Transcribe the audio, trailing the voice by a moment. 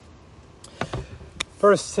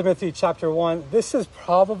First Timothy chapter 1. This is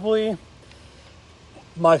probably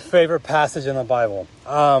my favorite passage in the Bible.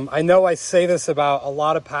 I know I say this about a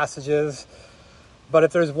lot of passages, but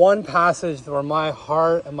if there's one passage where my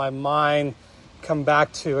heart and my mind come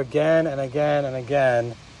back to again and again and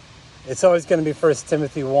again, it's always going to be 1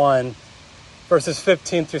 Timothy 1, verses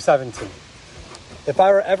 15 through 17. If I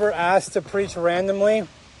were ever asked to preach randomly,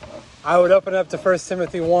 I would open up to 1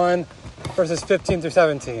 Timothy 1, verses 15 through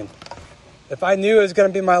 17. If I knew it was going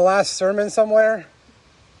to be my last sermon somewhere,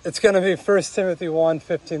 it's going to be 1 Timothy 1,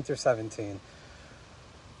 15 through 17.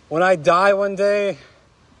 When I die one day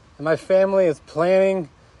and my family is planning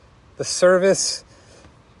the service,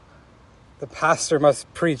 the pastor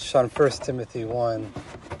must preach on 1 Timothy 1,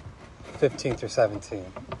 15 through 17.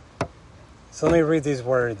 So let me read these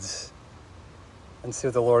words and see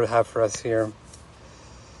what the Lord would have for us here.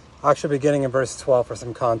 Actually, beginning in verse 12 for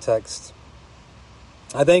some context.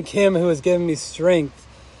 I thank him who has given me strength,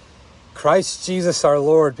 Christ Jesus our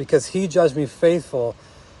Lord, because he judged me faithful,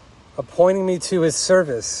 appointing me to his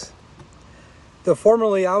service. Though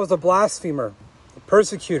formerly I was a blasphemer, a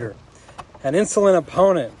persecutor, an insolent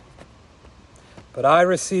opponent, but I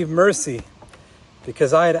received mercy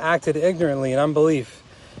because I had acted ignorantly in unbelief,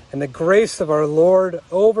 and the grace of our Lord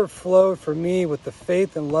overflowed for me with the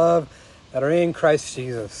faith and love that are in Christ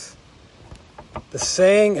Jesus. The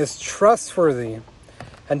saying is trustworthy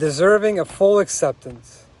and deserving of full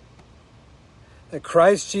acceptance, that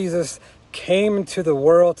Christ Jesus came into the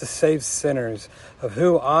world to save sinners, of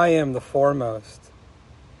whom I am the foremost.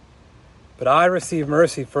 But I receive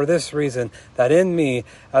mercy for this reason, that in me,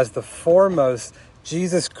 as the foremost,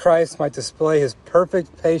 Jesus Christ might display his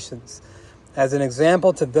perfect patience as an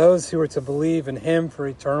example to those who are to believe in him for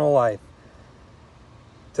eternal life.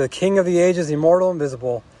 To the King of the ages, immortal and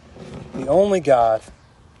invisible, the only God,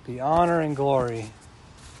 be honor and glory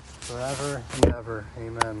forever and ever.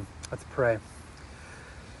 Amen. Let's pray.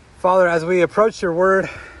 Father, as we approach your word,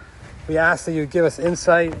 we ask that you give us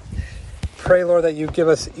insight. Pray, Lord, that you give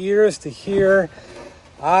us ears to hear,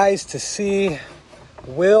 eyes to see,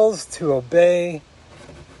 wills to obey.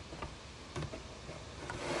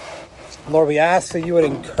 Lord, we ask that you would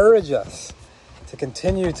encourage us to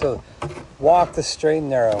continue to walk the straight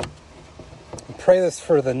and narrow. We pray this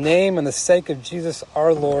for the name and the sake of Jesus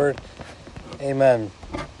our Lord. Amen.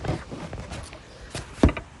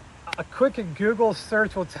 A quick Google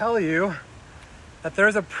search will tell you that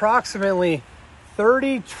there's approximately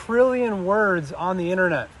 30 trillion words on the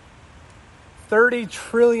internet. 30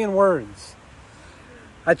 trillion words.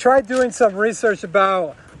 I tried doing some research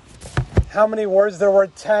about how many words there were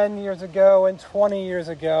 10 years ago and 20 years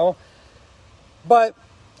ago, but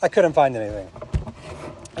I couldn't find anything.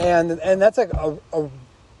 And that's like a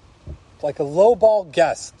lowball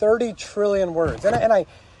guess, 30 trillion words. And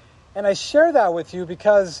I share that with you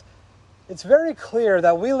because it's very clear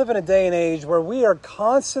that we live in a day and age where we are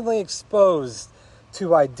constantly exposed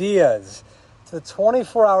to ideas, to the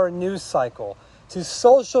 24-hour news cycle, to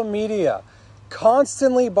social media,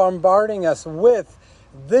 constantly bombarding us with,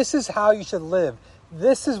 this is how you should live.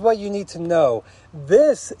 This is what you need to know.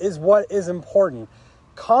 This is what is important.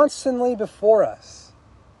 Constantly before us.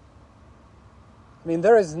 I mean,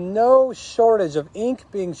 there is no shortage of ink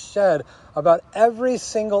being shed about every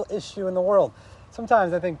single issue in the world.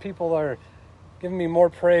 Sometimes I think people are giving me more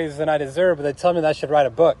praise than I deserve, but they tell me that I should write a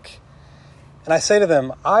book. And I say to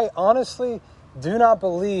them, I honestly do not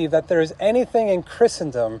believe that there is anything in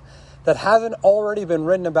Christendom that hasn't already been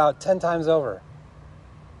written about 10 times over.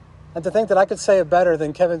 And to think that I could say it better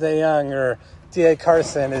than Kevin DeYoung or D.A.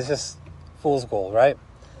 Carson is just fool's gold, right?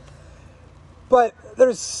 But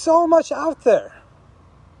there's so much out there.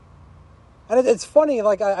 And it's funny,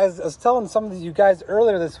 like I was telling some of you guys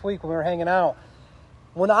earlier this week when we were hanging out,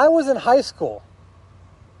 when I was in high school,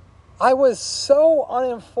 I was so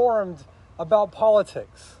uninformed about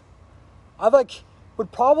politics. I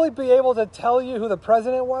would probably be able to tell you who the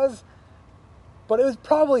president was, but it was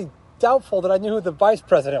probably doubtful that I knew who the vice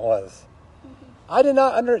president was. I did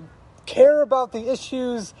not care about the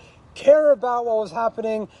issues, care about what was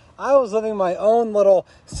happening. I was living my own little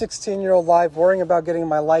 16-year-old life, worrying about getting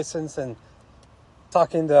my license and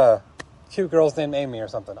talking to cute girls named Amy or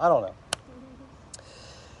something. I don't know.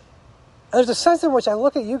 And there's a sense in which I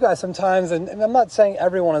look at you guys sometimes, and I'm not saying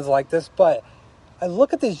everyone is like this, but I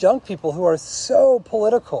look at these young people who are so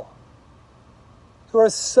political, who are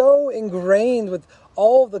so ingrained with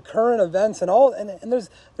all of the current events and all, and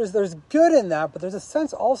there's good in that, but there's a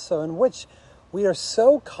sense also in which we are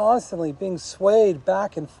so constantly being swayed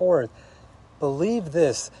back and forth. Believe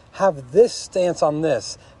this, have this stance on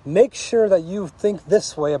this. Make sure that you think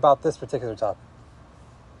this way about this particular topic.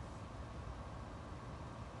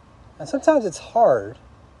 And sometimes it's hard,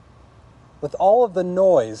 with all of the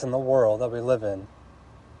noise in the world that we live in,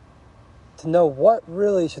 to know what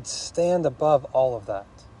really should stand above all of that.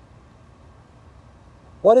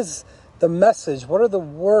 What is the message? What are the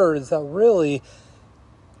words that really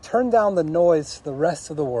turn down the noise to the rest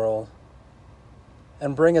of the world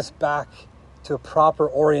and bring us back to a proper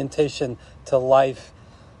orientation to life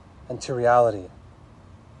and to reality?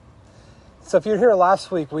 So if you're here last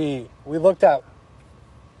week, we looked at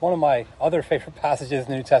one of my other favorite passages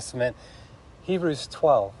in the New Testament, Hebrews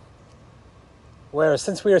 12, where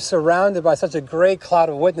since we are surrounded by such a great cloud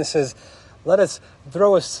of witnesses, let us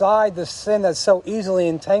throw aside the sin that so easily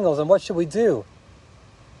entangles. And what should we do?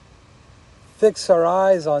 Fix our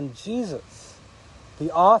eyes on Jesus, the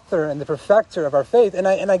author and the perfecter of our faith. And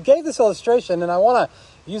I gave this illustration, and I want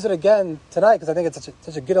to use it again tonight because I think it's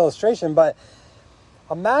such a good illustration. But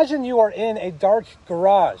imagine you are in a dark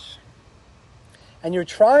garage, and you're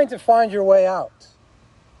trying to find your way out.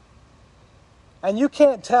 And you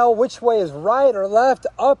can't tell which way is right or left,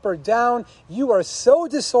 up or down. You are so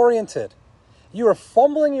disoriented. You are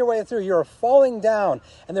fumbling your way through. You are falling down.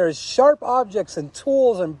 And there is sharp objects and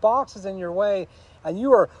tools and boxes in your way. And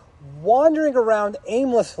you are wandering around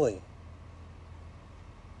aimlessly.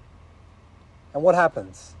 And what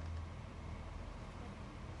happens?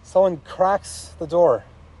 Someone cracks the door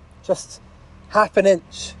just half an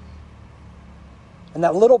inch. And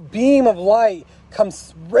that little beam of light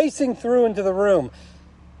comes racing through into the room.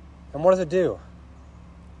 And what does it do?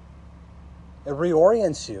 It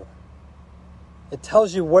reorients you. It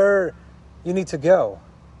tells you where you need to go.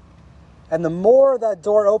 And the more that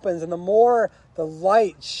door opens and the more the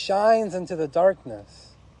light shines into the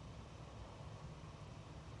darkness,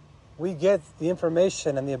 we get the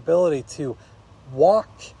information and the ability to walk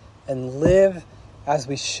and live as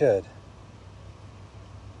we should.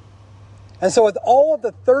 And so with all of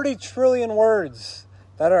the 30 trillion words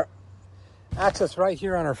that are accessed right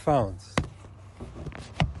here on our phones,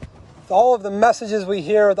 with all of the messages we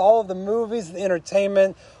hear, with all of the movies, the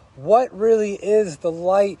entertainment, what really is the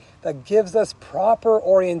light that gives us proper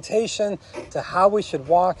orientation to how we should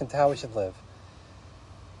walk and to how we should live?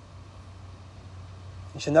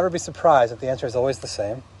 You should never be surprised if the answer is always the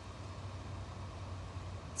same.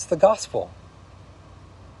 It's the gospel.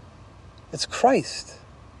 It's Christ.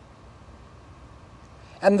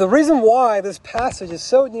 And the reason why this passage is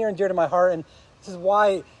so near and dear to my heart, and this is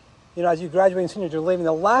why, as you graduate and seniors, you're leaving,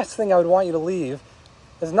 the last thing I would want you to leave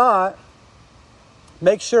is not,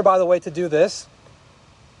 make sure, by the way, to do this.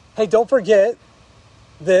 Hey, don't forget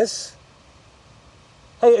this.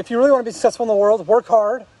 Hey, if you really want to be successful in the world, work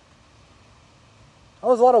hard.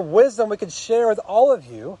 There's a lot of wisdom we could share with all of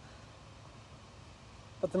you.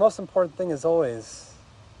 But the most important thing is always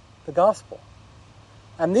the gospel.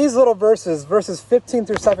 And these little verses 15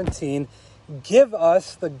 through 17, give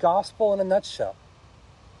us the gospel in a nutshell.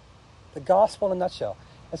 The gospel in a nutshell.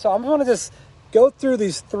 And so I'm going to just go through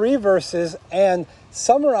these 3 verses and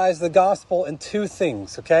summarize the gospel in 2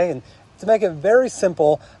 things, okay? And to make it very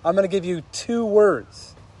simple, I'm going to give you 2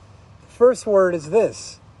 words. The first word is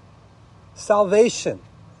this: salvation.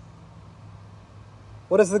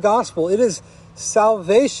 What is the gospel? It is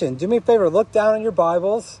salvation. Do me a favor, look down in your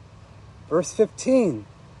Bibles. Verse 15.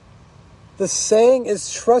 The saying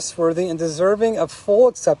is trustworthy and deserving of full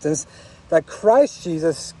acceptance that Christ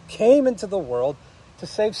Jesus came into the world to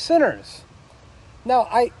save sinners. Now,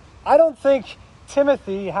 I don't think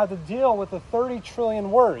Timothy had to deal with the 30 trillion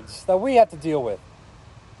words that we have to deal with.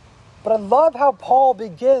 But I love how Paul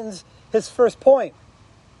begins his first point.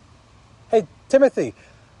 Hey, Timothy,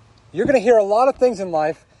 you're going to hear a lot of things in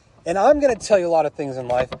life, and I'm going to tell you a lot of things in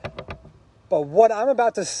life. But what I'm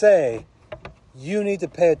about to say, you need to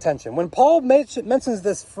pay attention. When Paul mentions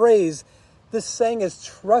this phrase, this saying is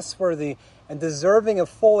trustworthy and deserving of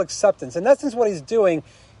full acceptance. In essence, what he's doing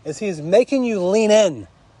is he's making you lean in.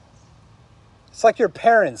 It's like your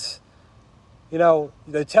parents,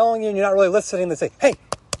 they're telling you and you're not really listening. They say, hey,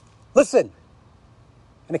 listen.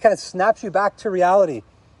 And it kind of snaps you back to reality.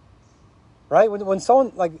 Right? When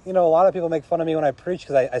someone, a lot of people make fun of me when I preach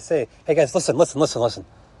because I say, hey guys, listen.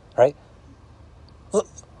 Right? Look,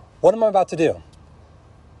 what am I about to do?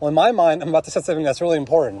 Well, in my mind, I'm about to say something that's really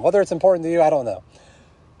important. Whether it's important to you, I don't know.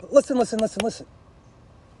 But listen. And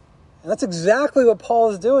that's exactly what Paul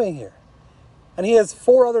is doing here. And he has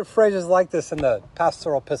 4 other phrases like this in the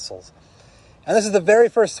pastoral epistles. And this is the very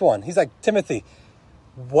first one. He's like, Timothy,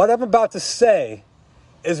 what I'm about to say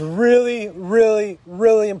is really, really,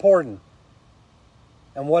 really important.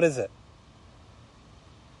 And what is it?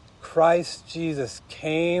 Christ Jesus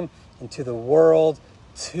came into the world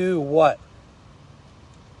to what?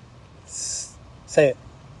 Say it.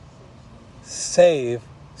 save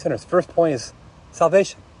sinners. First point is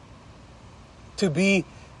salvation. To be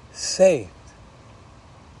saved.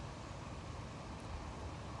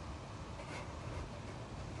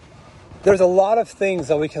 There's a lot of things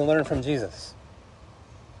that we can learn from Jesus.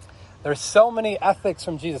 There's so many ethics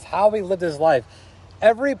from Jesus, how he lived his life.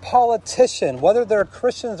 Every politician, whether they're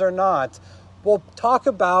Christians or not, will talk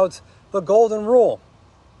about the golden rule.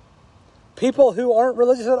 People who aren't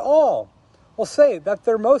religious at all will say that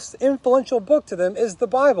their most influential book to them is the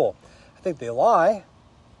Bible. I think they lie.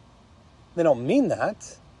 They don't mean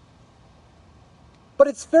that. But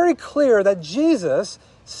it's very clear that Jesus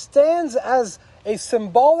stands as a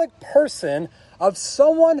symbolic person of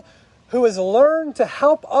someone who has learned to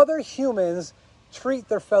help other humans treat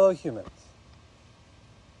their fellow humans.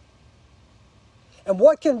 And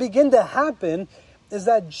what can begin to happen is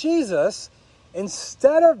that Jesus,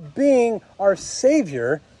 instead of being our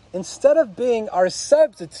Savior, instead of being our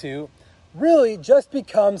substitute, really just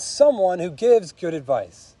becomes someone who gives good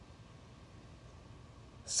advice.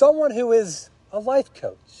 Someone who is a life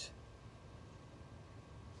coach.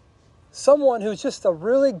 Someone who's just a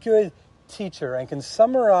really good teacher and can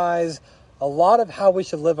summarize a lot of how we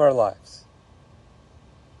should live our lives.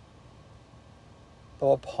 But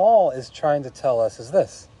what Paul is trying to tell us is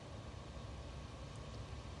this.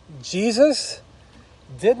 Jesus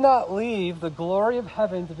did not leave the glory of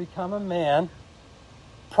heaven to become a man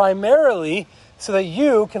primarily so that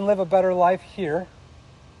you can live a better life here.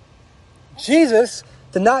 Jesus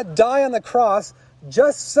did not die on the cross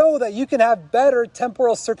just so that you can have better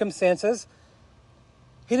temporal circumstances.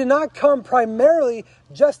 He did not come primarily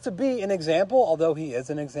just to be an example, although he is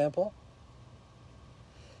an example.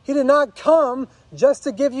 He did not come just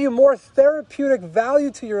to give you more therapeutic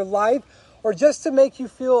value to your life or just to make you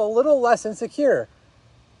feel a little less insecure.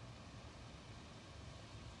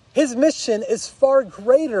 His mission is far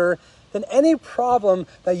greater than any problem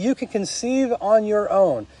that you can conceive on your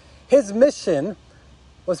own. His mission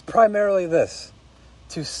was primarily this: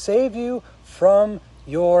 to save you from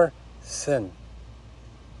your sin.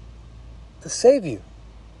 To save you.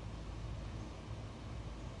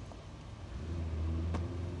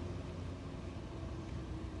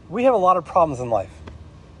 We have a lot of problems in life.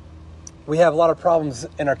 We have a lot of problems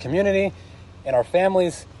in our community, in our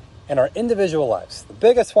families, in our individual lives. The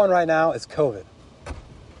biggest one right now is COVID.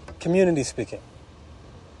 Community speaking.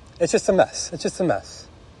 It's just a mess. It's just a mess.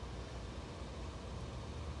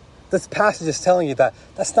 This passage is telling you that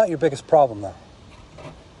that's not your biggest problem, though.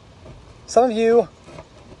 Some of you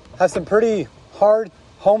have some pretty hard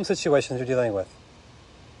home situations you're dealing with.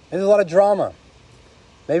 There's a lot of drama.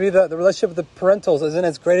 Maybe the relationship with the parentals isn't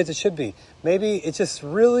as great as it should be. Maybe it's just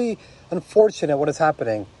really unfortunate what is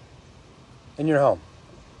happening in your home.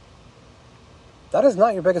 That is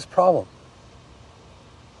not your biggest problem.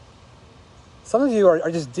 Some of you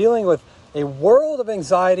are just dealing with a world of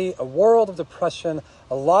anxiety, a world of depression,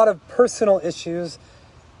 a lot of personal issues.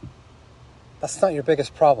 That's not your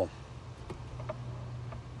biggest problem.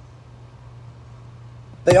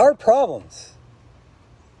 They are problems.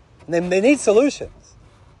 And they need solutions.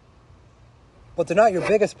 But they're not your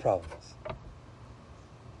biggest problems.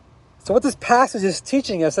 So what this passage is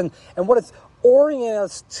teaching us and what it's orienting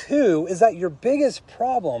us to is that your biggest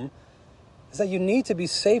problem is that you need to be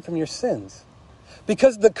saved from your sins.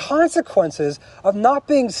 Because the consequences of not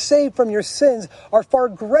being saved from your sins are far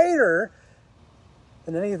greater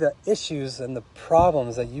than any of the issues and the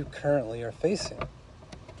problems that you currently are facing.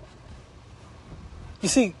 You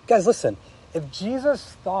see, guys, listen. If Jesus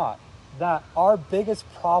thought that our biggest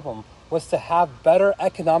problem was to have better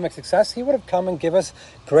economic success, he would have come and give us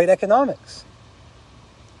great economics.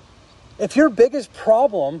 If your biggest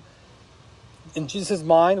problem in Jesus'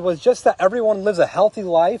 mind was just that everyone lives a healthy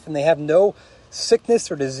life and they have no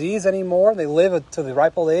sickness or disease anymore, they live to the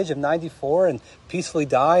ripe old age of 94 and peacefully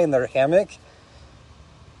die in their hammock,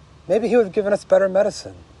 maybe he would have given us better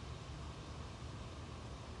medicine.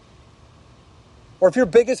 Or if your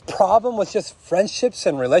biggest problem was just friendships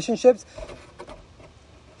and relationships,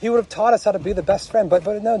 he would have taught us how to be the best friend. But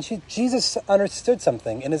no, Jesus understood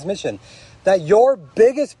something in his mission. That your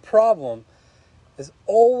biggest problem is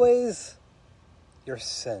always your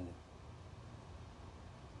sin.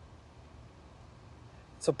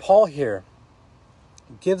 So Paul here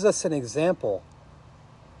gives us an example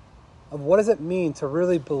of what does it mean to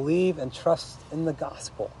really believe and trust in the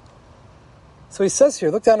gospel. So he says here,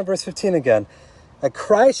 look down at verse 15 again, that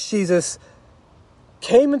Christ Jesus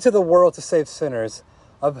came into the world to save sinners,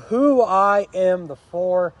 of who I am the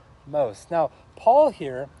foremost. Now, Paul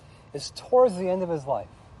here is towards the end of his life.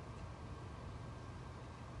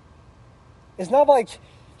 It's not like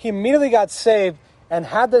he immediately got saved and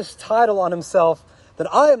had this title on himself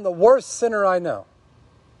that I am the worst sinner I know.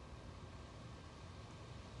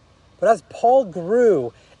 But as Paul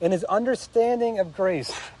grew in his understanding of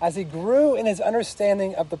grace, as he grew in his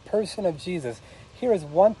understanding of the person of Jesus, here is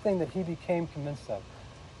one thing that he became convinced of.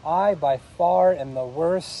 I by far am the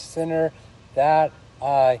worst sinner that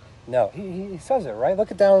I know. He says it, right? Look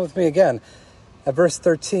it down with me again at verse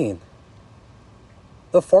 13.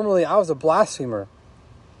 Though formerly I was a blasphemer,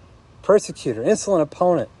 persecutor, insolent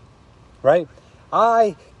opponent, right?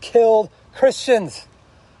 I killed Christians.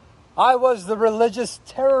 I was the religious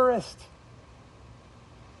terrorist.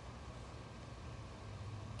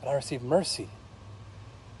 But I received mercy.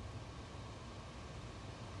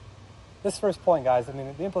 This first point, guys, I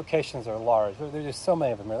mean, the implications are large. There's just so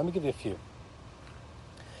many of them here. Let me give you a few.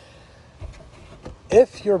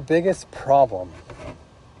 If your biggest problem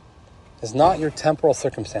is not your temporal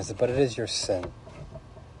circumstances, but it is your sin,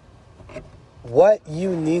 what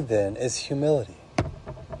you need then is humility.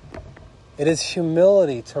 It is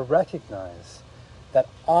humility to recognize that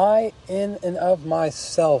I, in and of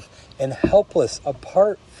myself, am helpless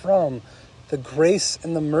apart from the grace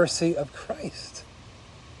and the mercy of Christ.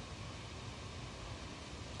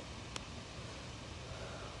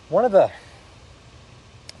 One of the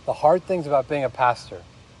hard things about being a pastor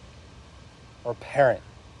or parent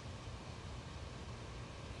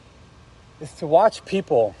is to watch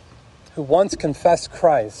people who once confessed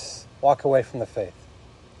Christ walk away from the faith.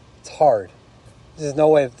 It's hard. There's no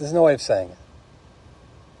way of saying it.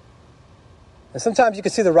 And sometimes you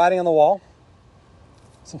can see the writing on the wall.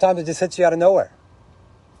 Sometimes it just hits you out of nowhere.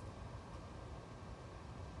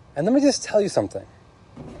 And let me just tell you something.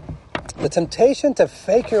 The temptation to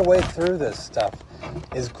fake your way through this stuff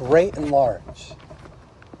is great and large.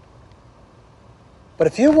 But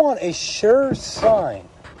if you want a sure sign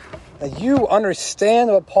that you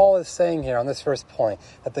understand what Paul is saying here on this first point,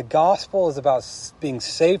 that the gospel is about being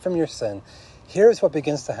saved from your sin, here's what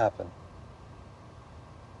begins to happen.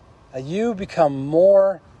 That you become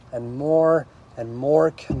more and more and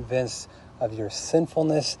more convinced of your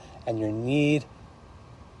sinfulness and your need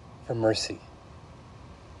for mercy.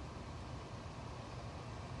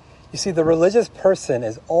 You see, the religious person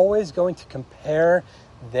is always going to compare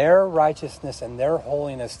their righteousness and their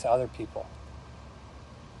holiness to other people.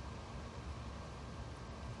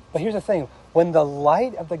 But here's the thing. When the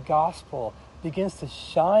light of the gospel begins to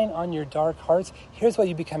shine on your dark hearts, here's what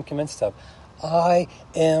you become convinced of. I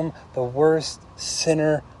am the worst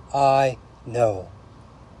sinner I know.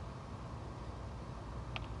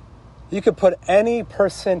 You could put any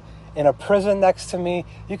person in a prison next to me.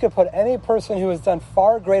 You could put any person who has done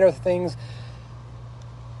far greater things.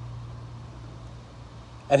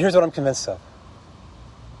 And here's what I'm convinced of.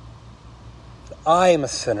 I am a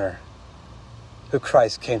sinner who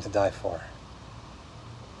Christ came to die for.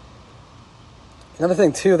 Another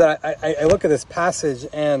thing, too, that I look at this passage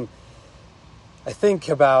and I think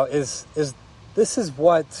about is this is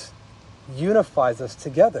what unifies us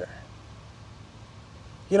together.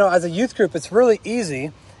 You know, as a youth group, it's really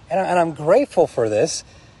easy, and I'm grateful for this,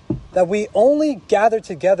 that we only gather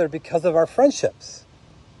together because of our friendships.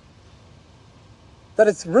 That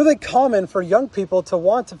it's really common for young people to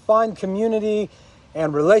want to find community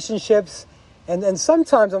and relationships. And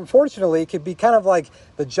sometimes, unfortunately, it could be kind of like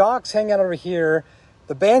the jocks hang out over here,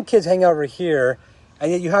 the band kids hang out over here, and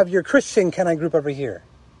yet you have your Christian kind of group over here.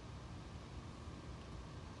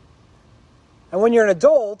 And when you're an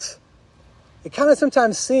adult, it kind of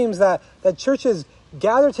sometimes seems that churches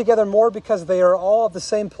gather together more because they are all of the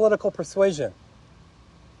same political persuasion,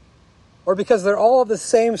 or because they're all of the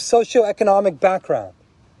same socioeconomic background,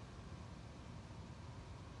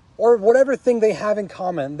 or whatever thing they have in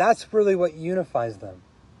common. That's really what unifies them.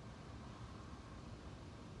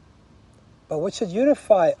 But what should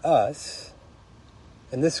unify us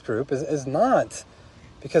in this group is not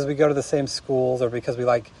because we go to the same schools or because we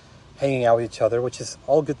like hanging out with each other, which is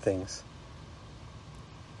all good things.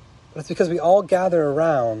 But it's because we all gather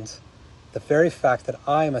around the very fact that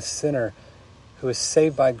I am a sinner who is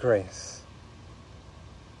saved by grace.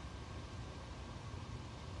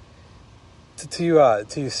 To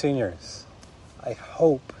you seniors, I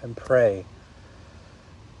hope and pray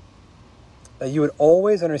that you would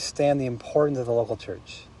always understand the importance of the local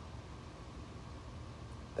church.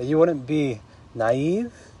 That you wouldn't be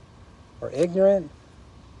naive or ignorant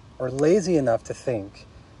or lazy enough to think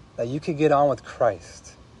that you could get on with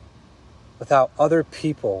Christ without other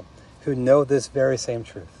people who know this very same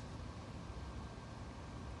truth.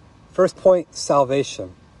 First point,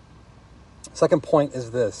 salvation. Second point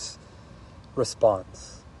is this.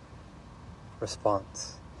 Response.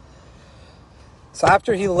 So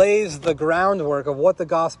after he lays the groundwork of what the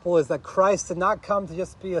gospel is, that Christ did not come to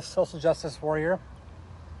just be a social justice warrior,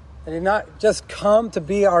 that he did not just come to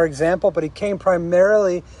be our example, but he came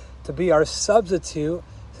primarily to be our substitute,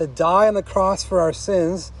 to die on the cross for our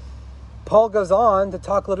sins, Paul goes on to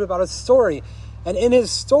talk a little bit about his story. And in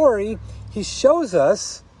his story, he shows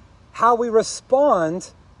us how we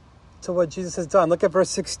respond to what Jesus has done. Look at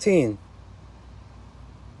verse 16.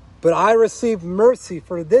 But I received mercy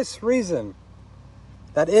for this reason,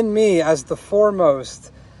 that in me, as the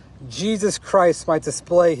foremost, Jesus Christ might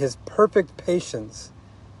display his perfect patience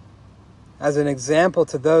as an example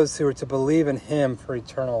to those who are to believe in him for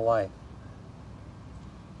eternal life.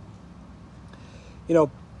 You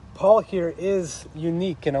know, Paul here is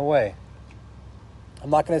unique in a way. I'm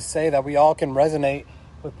not going to say that we all can resonate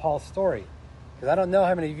with Paul's story, because I don't know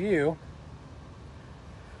how many of you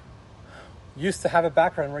used to have a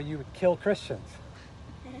background where you would kill Christians.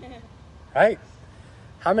 Right?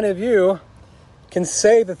 How many of you can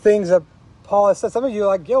say the things that Paul has said? Some of you are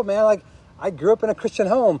like, yo, man, like, I grew up in a Christian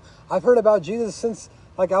home. I've heard about Jesus since,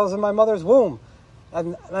 like, I was in my mother's womb.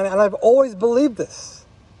 And I've always believed this.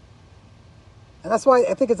 And that's why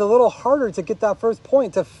I think it's a little harder to get that first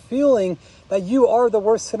point, to feeling that you are the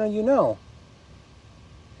worst sinner you know.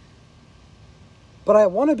 But I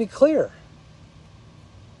want to be clear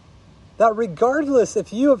that regardless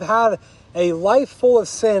if you have had a life full of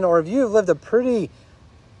sin, or if you have lived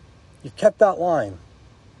you've kept that line,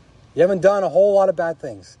 you haven't done a whole lot of bad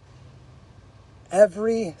things,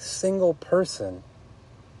 every single person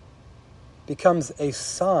becomes a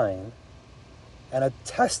sign and a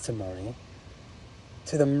testimony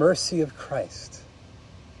to the mercy of Christ.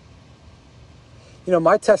 You know,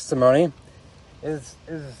 my testimony is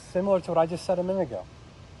similar to what I just said a minute ago.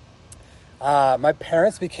 My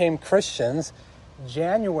parents became Christians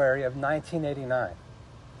January of 1989.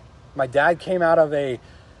 My dad came out of a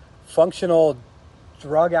functional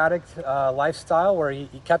drug addict lifestyle where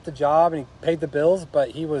he kept a job and he paid the bills,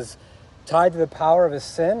 but he was tied to the power of his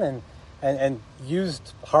sin and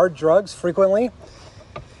used hard drugs frequently.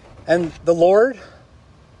 And the Lord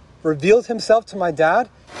revealed himself to my dad,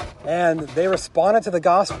 and they responded to the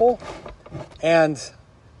gospel. And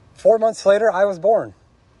 4 months later, I was born.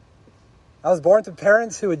 I was born to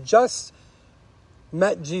parents who had just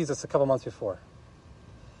met Jesus a couple months before.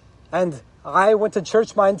 And I went to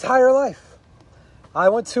church my entire life. I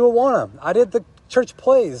went to Awana. I did the church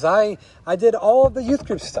plays. I did all of the youth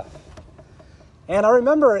group stuff. And I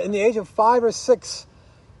remember in the age of 5 or 6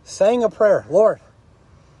 saying a prayer, Lord,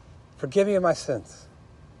 forgive me of my sins.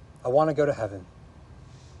 I want to go to heaven.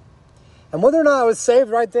 And whether or not I was saved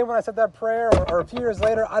right then when I said that prayer or a few years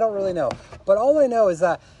later, I don't really know. But all I know is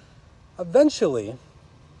that eventually,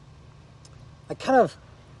 I kind of,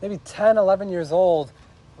 maybe 10, 11 years old,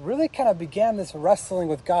 really kind of began this wrestling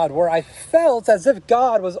with God where I felt as if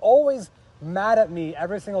God was always mad at me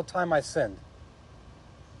every single time I sinned.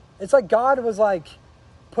 It's like God was like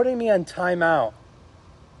putting me on timeout.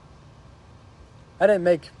 I didn't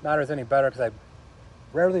make matters any better because I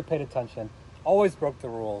rarely paid attention, always broke the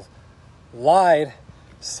rules, lied,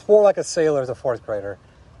 swore like a sailor as a 4th grader,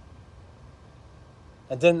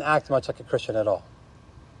 and didn't act much like a Christian at all.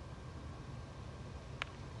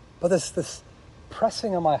 But this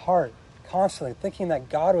pressing on my heart, constantly thinking that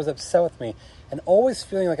God was upset with me, and always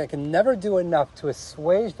feeling like I could never do enough to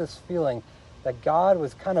assuage this feeling that God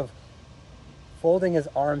was kind of folding his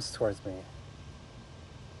arms towards me.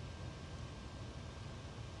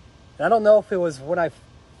 And I don't know if it was when I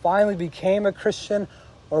finally became a Christian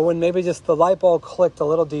or when maybe just the light bulb clicked a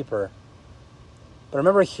little deeper. But I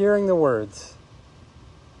remember hearing the words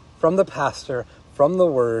from the pastor, from the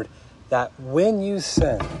word, that when you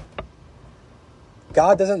sin,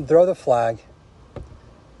 God doesn't throw the flag.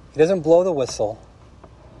 He doesn't blow the whistle.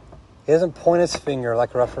 He doesn't point his finger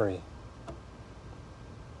like a referee.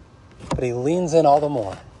 But he leans in all the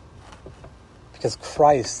more because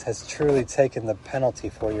Christ has truly taken the penalty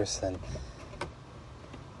for your sin.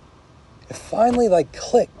 It finally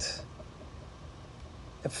clicked.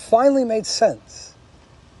 It finally made sense.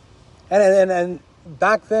 And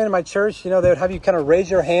back then in my church, they would have you kind of raise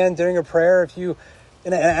your hand during a prayer if you,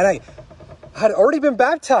 and I had already been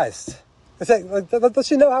baptized. It's like, that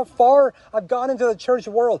lets you know how far I've gone into the church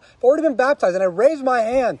world. I've already been baptized, and I raised my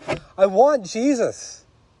hand. I want Jesus.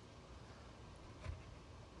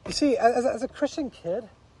 You see, as a Christian kid,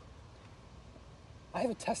 I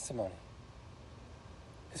have a testimony.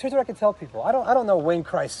 Because here's what I can tell people. I don't know when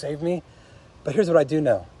Christ saved me, but here's what I do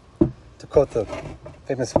know. To quote the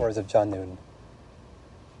famous words of John Newton,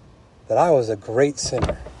 that I was a great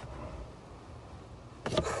sinner.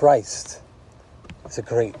 Christ is a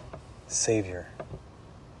great Savior.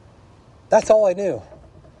 That's all I knew.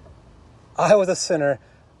 I was a sinner.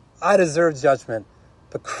 I deserved judgment.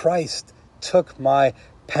 But Christ took my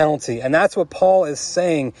penalty. And that's what Paul is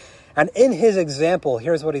saying. And in his example,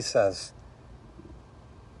 here's what he says.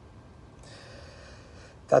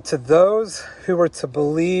 That to those who were to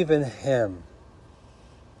believe in him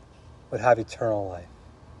would have eternal life.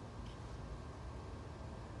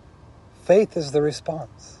 Faith is the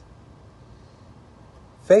response.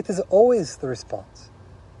 Faith is always the response.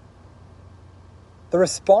 The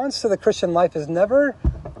response to the Christian life is never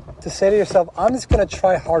to say to yourself, I'm just going to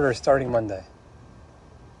try harder starting Monday.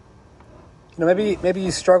 You know, maybe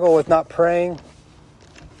you struggle with not praying.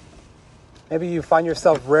 Maybe you find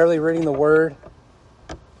yourself rarely reading the Word.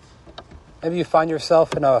 Maybe you find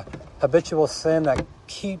yourself in a habitual sin that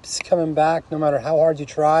keeps coming back no matter how hard you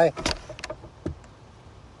try.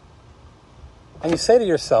 And you say to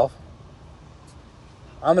yourself,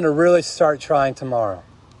 I'm going to really start trying tomorrow.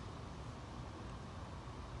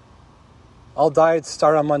 All diets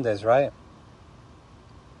start on Mondays, right?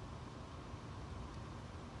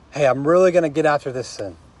 Hey, I'm really going to get after this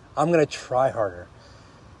sin. I'm going to try harder.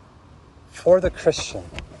 For the Christian,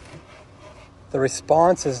 the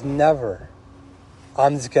response is never,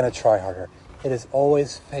 I'm just going to try harder. It is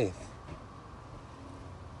always faith.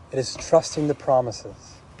 It is trusting the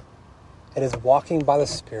promises. It is walking by the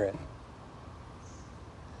Spirit.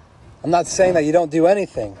 I'm not saying that you don't do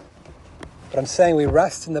anything, but I'm saying we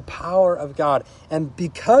rest in the power of God. And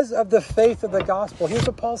because of the faith of the gospel, here's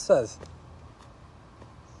what Paul says.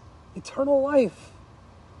 Eternal life.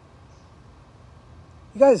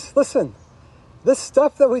 You guys, listen. This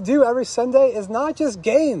stuff that we do every Sunday is not just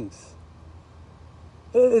games.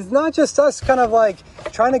 It's not just us kind of like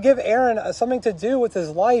trying to give Aaron something to do with his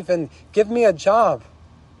life and give me a job.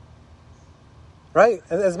 Right?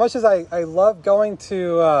 As much as I love going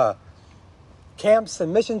to camps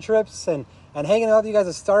and mission trips and hanging out with you guys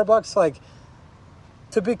at Starbucks, like,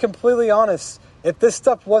 to be completely honest, if this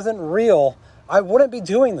stuff wasn't real, I wouldn't be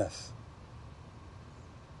doing this.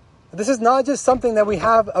 This is not just something that we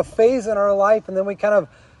have a phase in our life and then we kind of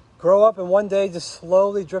grow up and one day just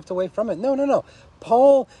slowly drift away from it. No.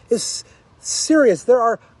 Paul is serious. There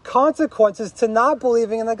are consequences to not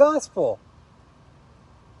believing in the gospel.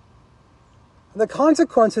 The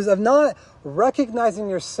consequences of not recognizing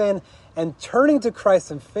your sin and turning to Christ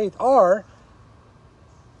in faith are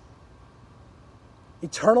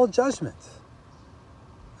eternal judgment,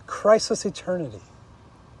 a Christless eternity.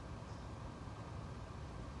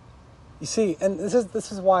 You see, and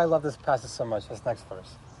this is why I love this passage so much, this next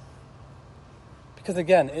verse. Because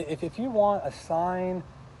again, if you want a sign,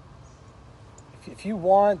 if you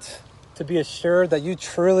want to be assured that you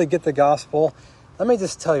truly get the gospel, let me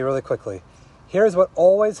just tell you really quickly. Here's what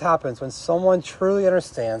always happens when someone truly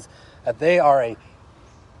understands that they are a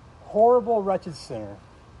horrible, wretched sinner,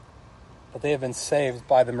 but they have been saved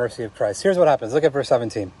by the mercy of Christ. Here's what happens. Look at verse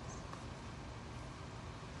 17.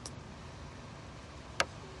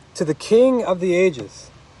 To the King of the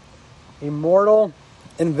ages, immortal,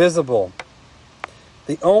 invisible,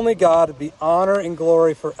 the only God, be honor and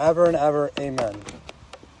glory forever and ever. Amen.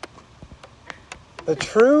 The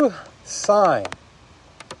true sign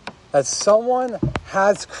that someone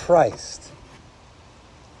has Christ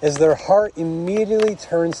is their heart immediately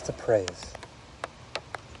turns to praise.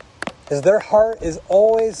 Is their heart is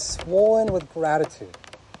always swollen with gratitude.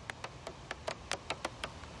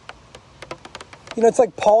 You know, it's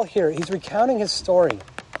like Paul here. He's recounting his story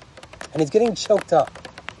and he's getting choked up.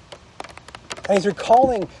 And he's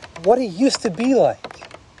recalling what he used to be like.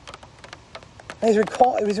 And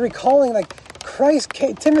he's recalling like Christ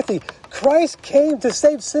came to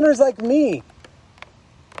save sinners like me.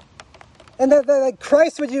 And that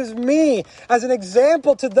Christ would use me as an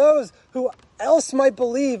example to those who else might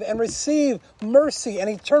believe and receive mercy and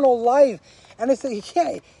eternal life. And he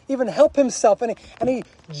can't even help himself. And he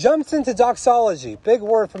jumps into doxology, big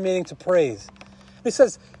word for meaning to praise. He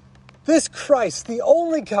says, this Christ, the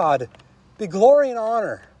only God, be glory and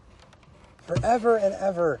honor forever and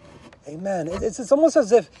ever. Amen. It's almost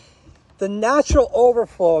as if the natural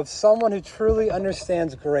overflow of someone who truly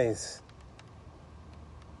understands grace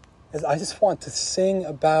is, I just want to sing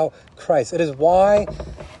about Christ. It is why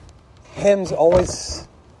hymns always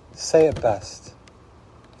say it best.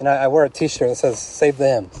 And I wear a t-shirt that says, save the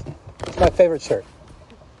hymns. It's my favorite shirt,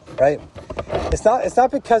 right? It's not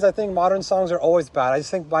because I think modern songs are always bad. I just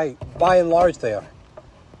think by and large they are.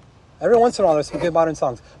 Every once in a while there's some good modern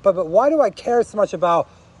songs. But why do I care so much about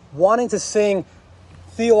wanting to sing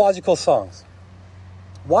theological songs?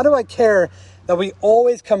 Why do I care that we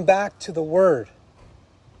always come back to the Word?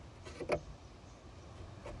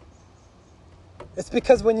 It's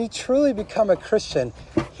because when you truly become a Christian,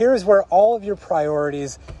 here's where all of your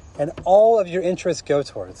priorities and all of your interests go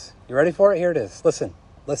towards. You ready for it? Here it is. Listen.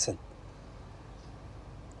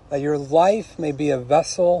 That your life may be a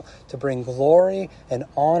vessel to bring glory and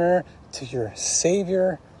honor to your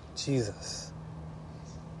Savior, Jesus.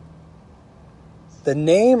 The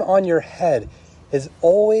name on your head is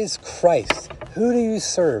always Christ. Who do you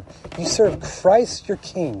serve? You serve Christ, your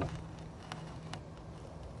King.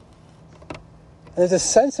 And there's a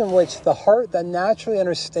sense in which the heart that naturally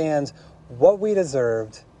understands what we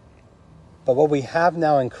deserved, but what we have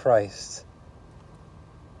now in Christ,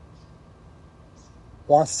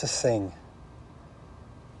 wants to sing,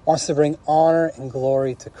 wants to bring honor and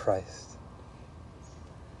glory to Christ.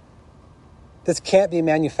 This can't be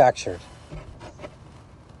manufactured.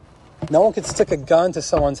 No one can stick a gun to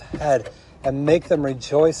someone's head and make them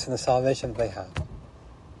rejoice in the salvation that they have.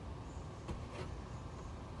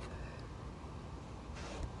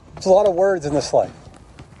 There's a lot of words in this life.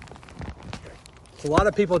 There's a lot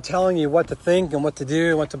of people telling you what to think and what to do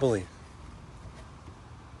and what to believe.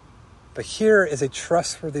 But here is a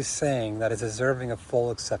trustworthy saying that is deserving of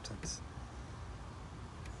full acceptance.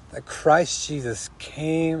 That Christ Jesus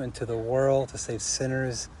came into the world to save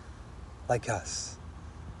sinners like us.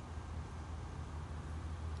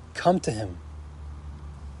 Come to him.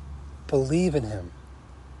 Believe in him.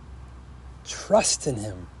 Trust in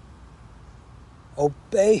him.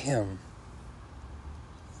 Obey him.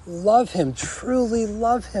 Love him. Truly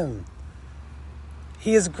love him.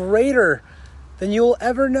 He is greater than you will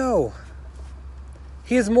ever know.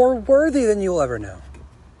 He is more worthy than you will ever know.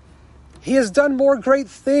 He has done more great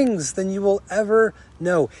things than you will ever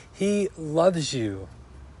know. He loves you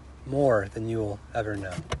more than you will ever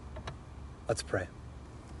know. Let's pray.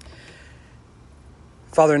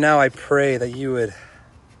 Father, now I pray that you would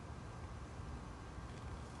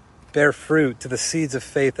bear fruit to the seeds of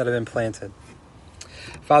faith that have been planted.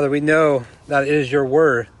 Father, we know that it is your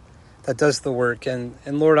word that does the work. And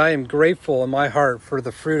Lord, I am grateful in my heart for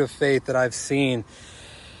the fruit of faith that I've seen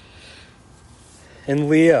in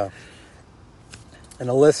Leah and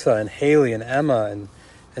Alyssa and Haley and Emma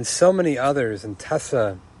and so many others, and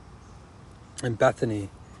Tessa and Bethany.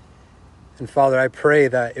 And Father, I pray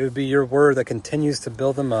that it would be your word that continues to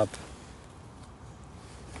build them up,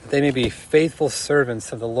 that they may be faithful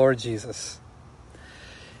servants of the Lord Jesus.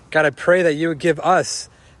 God, I pray that you would give us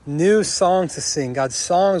new songs to sing. God,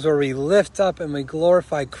 songs where we lift up and we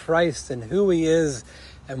glorify Christ and who he is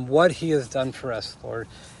and what he has done for us, Lord.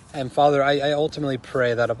 And Father, I ultimately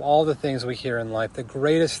pray that of all the things we hear in life, the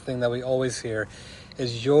greatest thing that we always hear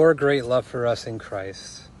is your great love for us in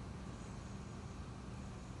Christ.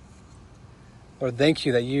 Lord, thank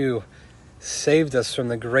you that you saved us from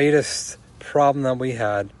the greatest problem that we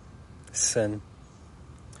had, sin.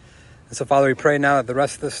 And so, Father, we pray now that the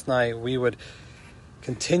rest of this night we would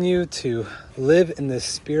continue to live in this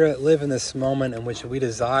spirit, live in this moment in which we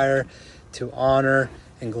desire to honor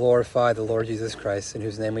and glorify the Lord Jesus Christ, in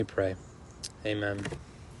whose name we pray. Amen.